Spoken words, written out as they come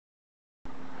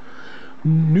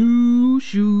New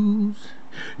shoes,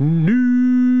 new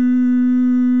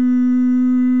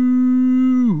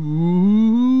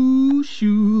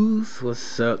shoes.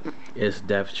 What's up? It's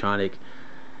Deftronic,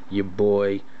 your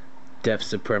boy, Def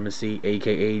Supremacy,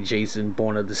 aka Jason,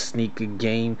 born of the sneaker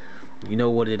game. You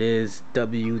know what it is?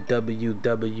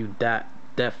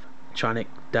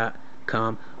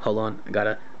 www.deftronic.com. Hold on, I got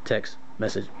a text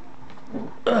message.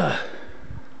 Ugh.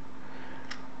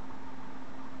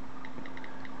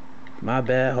 My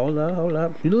bad. Hold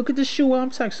up. You look at the shoe while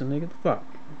I'm texting, nigga. The fuck.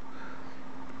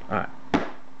 Alright.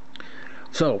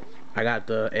 So, I got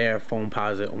the Air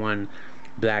Foamposite one,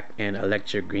 black and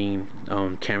electric green.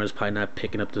 Camera's probably not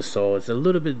picking up the sole. It's a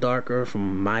little bit darker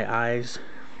from my eyes.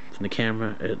 From the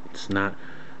camera, it's not.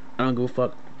 I don't give a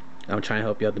fuck. I'm trying to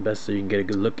help you out the best so you can get a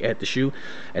good look at the shoe.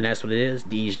 And that's what it is.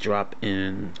 These drop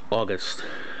in August.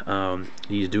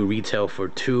 These do retail for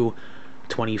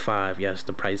 $225. Yes,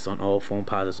 the price on all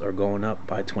Foamposites are going up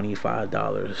by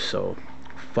 $25. So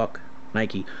fuck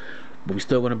Nike, but we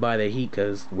still gonna buy the heat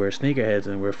because we're sneakerheads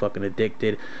and we're fucking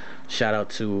addicted. Shout out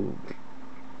to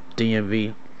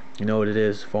DMV, you know what it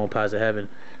is, Foamposite heaven.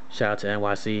 Shout out to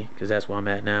NYC because that's where I'm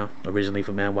at now, originally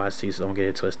from NYC, so don't get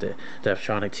it twisted.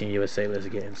 Deftronic Team USA. Let's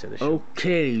get into the show.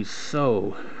 Okay,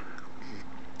 so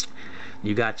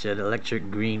you got your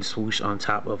electric green swoosh on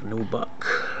top of Nubuck.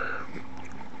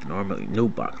 Normally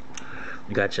Nubuck.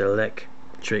 You got your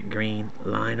electric green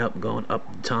line up going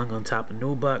up the tongue on top of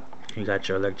Nubuck. You got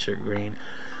your electric green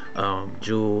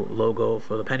jewel logo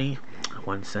for the penny,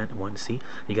 1 cent, 1 C.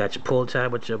 You got your pull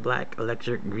tab with your black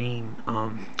electric green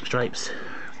stripes.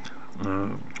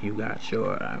 You got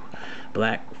your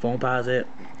black Foamposite.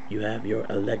 You have your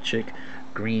electric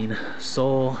green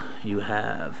sole. You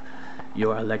have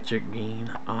your electric green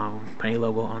penny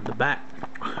logo on the back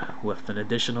with an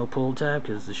additional pull tab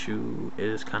because the shoe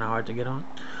is kind of hard to get on.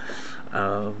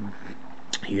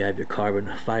 You have your carbon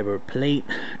fiber plate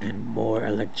and more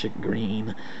electric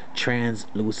green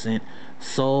translucent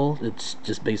sole. It's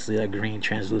just basically a green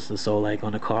translucent sole like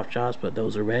on the cough drops, but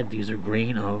those are red, these are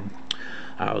green. I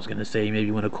was gonna say maybe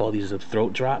you want to call these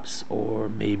throat drops, or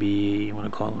maybe you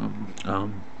want to call them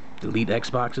Elite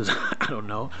Xboxes. I don't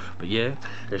know, but yeah,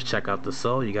 let's check out the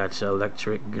sole. You got your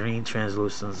electric green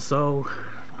translucent sole,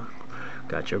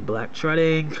 got your black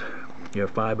treading, your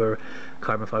carbon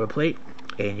fiber plate,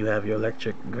 and you have your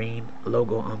electric green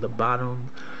logo on the bottom.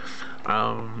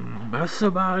 That's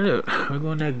about it. We're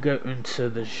gonna get into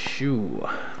the shoe.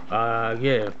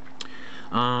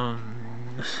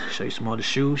 Show you some more of the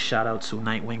shoes. Shout out to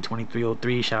Nightwing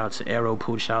 2303. Shout out to Arrow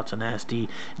Pooh. Shout out to Nasty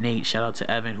Nate. Shout out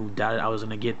to Evan who doubted I was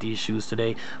gonna get these shoes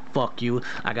today. Fuck you.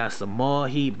 I got some more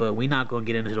heat, but we're not gonna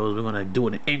get into those. We're gonna do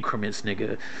it in increments,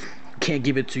 nigga. Can't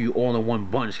give it to you all in one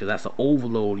bunch because that's an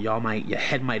overload. Your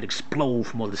head might explode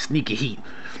from all the sneaker heat.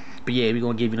 But yeah, we're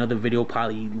gonna give you another video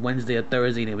probably Wednesday or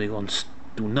Thursday, and then we're gonna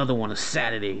do another one on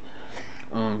Saturday.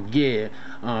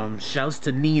 Shouts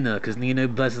to Nina because Nina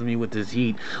blesses me with this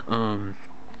heat.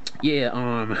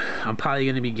 I'm probably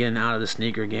gonna be getting out of the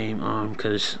sneaker game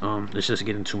because it's just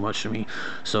getting too much for me.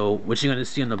 So what you're gonna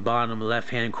see on the bottom left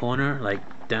hand corner, like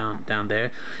down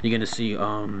there, you're gonna see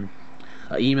an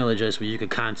email address where you could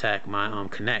contact my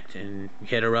connect and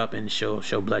hit her up and she'll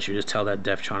bless you. Just tell that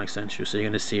Deftronic sent you. So you're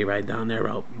gonna see it right down there,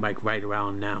 like right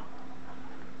around now.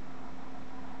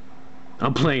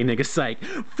 I'm playing, nigga, psych.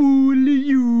 Fool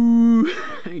you.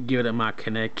 Give it my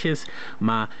connect, kiss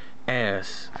my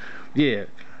ass. Yeah,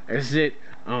 that's it.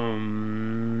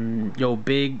 Yo,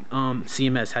 big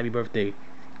CMS, happy birthday.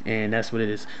 And that's what it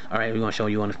is. Alright, we're gonna show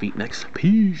you on the feet next.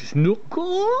 Peace,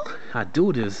 knuckle. I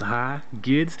do this,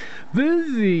 gets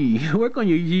busy. Work on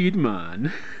your heat,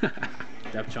 man.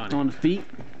 On the feet.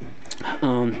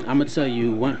 I'm gonna tell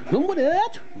you what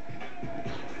that.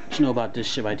 What you know about this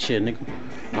shit right here, nigga?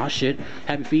 Oh shit.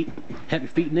 Happy feet,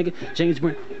 nigga. James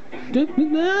Brown.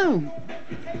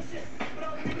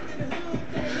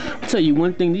 I'll tell you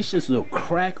one thing, these shits little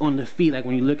crack on the feet, like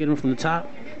when you look at them from the top.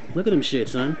 Look at them shit,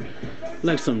 son.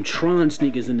 Like some Tron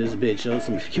sneakers in this bitch, yo.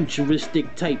 Some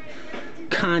futuristic type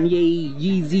Kanye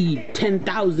Yeezy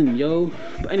 10,000, yo.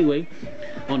 But anyway,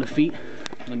 on the feet.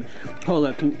 Hold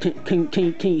up, can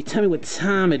you tell me what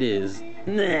time it is?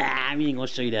 Nah, we ain't gonna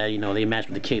show you that, you know, they match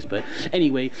with the case. But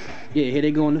anyway, yeah, here they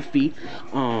go on the feet.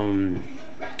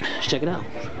 Check it out.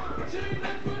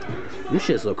 This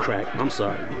shit's a little crack. I'm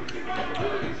sorry.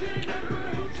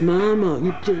 Mama,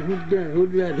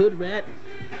 hood rat.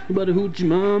 You better hoot your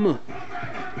mama.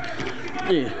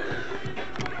 Yeah.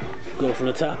 Go from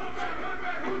the top.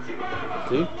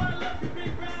 See?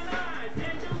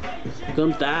 Here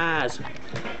comes the eyes.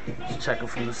 Let's check it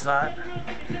from the side.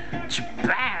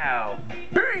 Bow!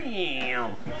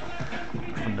 Bam!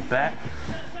 back.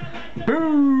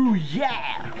 Boo!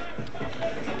 Yeah!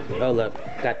 Hold up,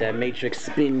 got that Matrix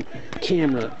spin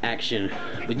camera action.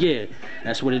 But yeah,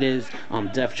 that's what it is.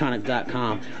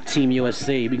 Deftronic.com, Team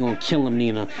USA. We gonna kill them,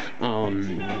 Nina.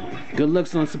 Good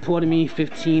looks on supporting me.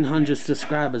 1,500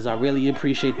 subscribers. I really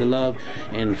appreciate the love.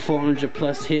 And 400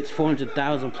 plus hits,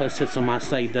 400,000 plus hits on my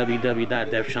site,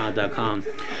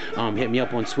 www.deftronic.com. Hit me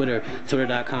up on Twitter,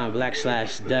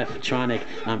 twitter.com/Deftronic.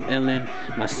 I'm illin'.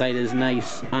 My site is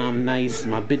nice. I'm nice.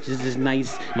 My bitches is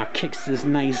nice. My kicks is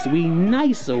nice. We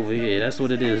nice over here. That's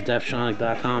what it is.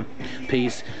 Deftronic.com.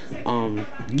 Peace.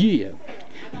 Yeah.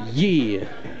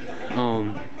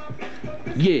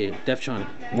 Yeah, Deftronic.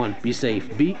 One, be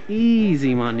safe. Be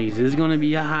easy, my knees. It's gonna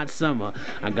be a hot summer.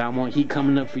 I got more heat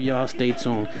coming up for y'all. Stay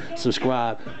tuned.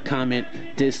 Subscribe, comment,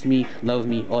 diss me, love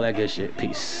me, all that good shit.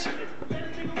 Peace.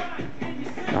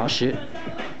 Oh shit.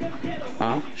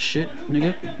 Oh shit,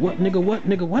 nigga. What, nigga? What,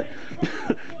 nigga? What?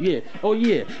 Yeah. Oh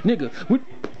yeah, nigga. What?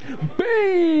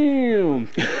 Bam!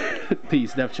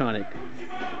 Peace, Deftronic.